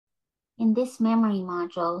In this memory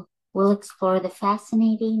module, we'll explore the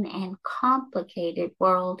fascinating and complicated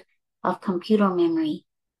world of computer memory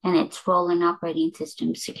and its role in operating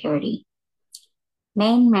system security.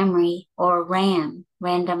 Main memory, or RAM,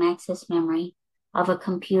 random access memory, of a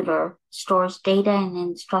computer stores data and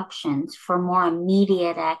instructions for more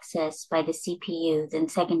immediate access by the CPU than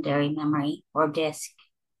secondary memory, or disk.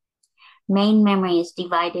 Main memory is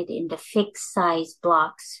divided into fixed-size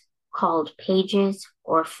blocks called pages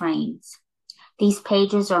or frames. These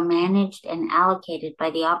pages are managed and allocated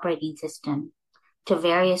by the operating system to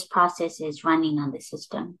various processes running on the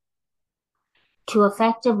system. To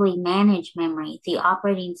effectively manage memory, the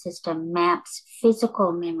operating system maps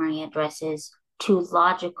physical memory addresses to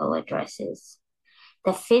logical addresses.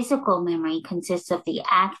 The physical memory consists of the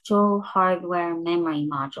actual hardware memory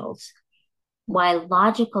modules, while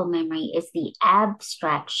logical memory is the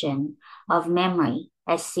abstraction of memory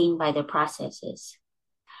as seen by the processes.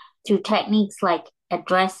 Through techniques like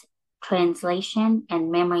address translation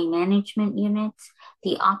and memory management units,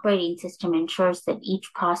 the operating system ensures that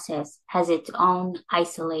each process has its own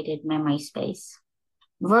isolated memory space.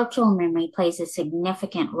 Virtual memory plays a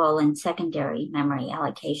significant role in secondary memory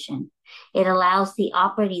allocation. It allows the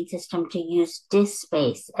operating system to use disk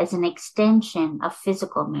space as an extension of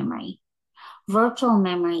physical memory. Virtual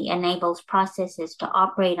memory enables processes to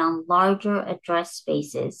operate on larger address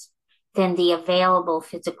spaces than the available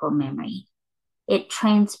physical memory. It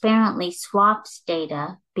transparently swaps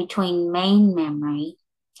data between main memory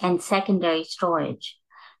and secondary storage,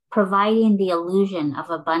 providing the illusion of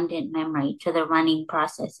abundant memory to the running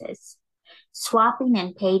processes. Swapping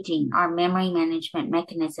and paging are memory management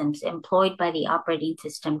mechanisms employed by the operating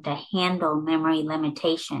system to handle memory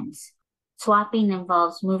limitations. Swapping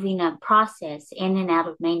involves moving a process in and out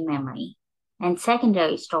of main memory and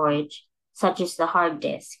secondary storage, such as the hard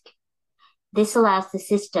disk. This allows the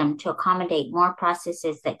system to accommodate more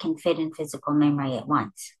processes that can fit in physical memory at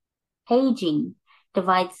once. Paging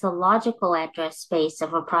divides the logical address space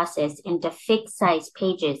of a process into fixed-size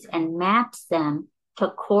pages and maps them to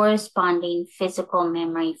corresponding physical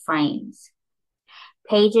memory frames.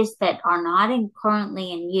 Pages that are not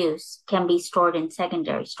currently in use can be stored in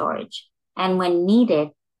secondary storage, and when needed,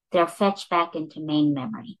 they're fetched back into main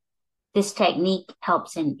memory. This technique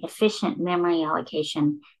helps in efficient memory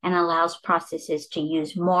allocation and allows processes to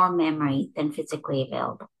use more memory than physically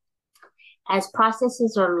available. As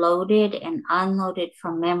processes are loaded and unloaded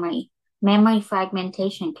from memory, memory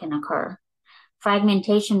fragmentation can occur.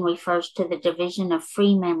 Fragmentation refers to the division of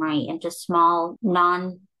free memory into small,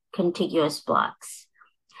 non-contiguous blocks.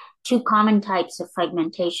 Two common types of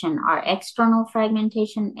fragmentation are external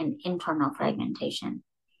fragmentation and internal fragmentation.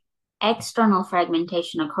 External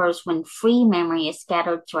fragmentation occurs when free memory is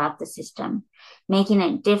scattered throughout the system, making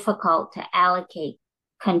it difficult to allocate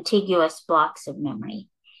contiguous blocks of memory.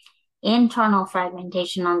 Internal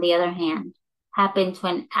fragmentation, on the other hand, happens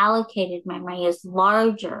when allocated memory is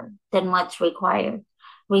larger than what's required,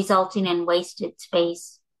 resulting in wasted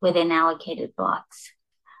space within allocated blocks.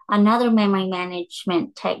 Another memory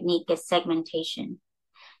management technique is segmentation.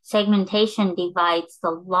 Segmentation divides the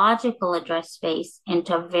logical address space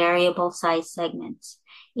into variable size segments,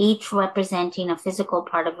 each representing a physical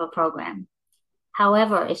part of a program.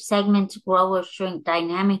 However, if segments grow or shrink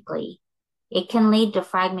dynamically, it can lead to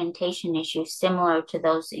fragmentation issues similar to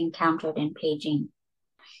those encountered in paging.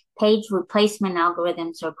 Page replacement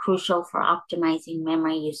algorithms are crucial for optimizing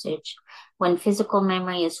memory usage. When physical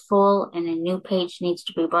memory is full and a new page needs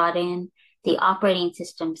to be brought in, the operating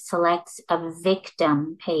system selects a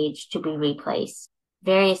victim page to be replaced.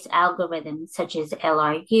 Various algorithms such as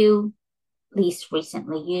LRU, least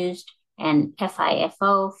recently used, and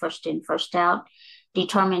FIFO, first in, first out,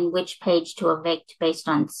 determine which page to evict based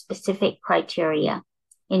on specific criteria,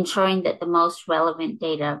 ensuring that the most relevant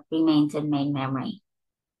data remains in main memory.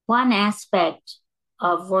 One aspect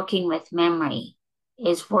of working with memory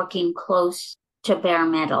is working close to bare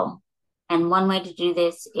metal. And one way to do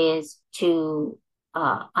this is to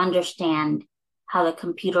understand how the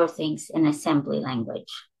computer thinks in assembly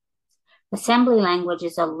language. Assembly language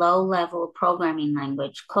is a low-level programming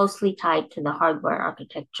language closely tied to the hardware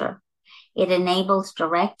architecture. It enables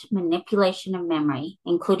direct manipulation of memory,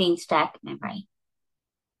 including stack memory.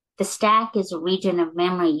 The stack is a region of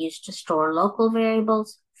memory used to store local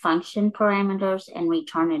variables, function parameters, and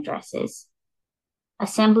return addresses.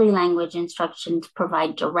 Assembly language instructions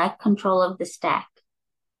provide direct control of the stack,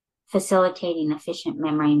 facilitating efficient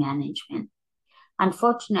memory management.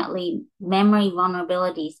 Unfortunately, memory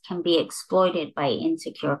vulnerabilities can be exploited by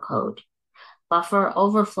insecure code. Buffer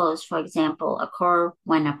overflows, for example, occur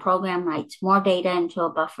when a program writes more data into a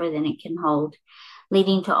buffer than it can hold.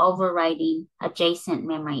 leading to overwriting adjacent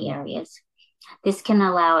memory areas. This can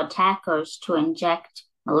allow attackers to inject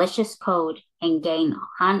malicious code and gain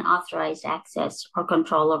unauthorized access or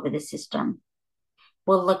control over the system.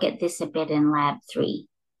 We'll look at this a bit in Lab 3.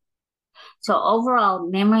 So overall,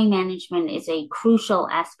 memory management is a crucial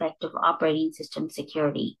aspect of operating system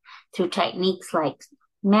security through techniques like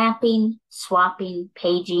mapping, swapping,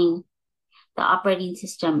 paging. The operating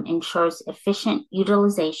system ensures efficient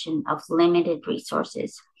utilization of limited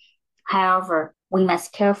resources. However, we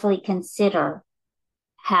must carefully consider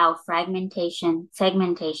how fragmentation,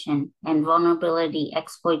 segmentation, and vulnerability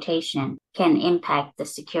exploitation can impact the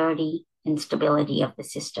security and stability of the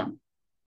system.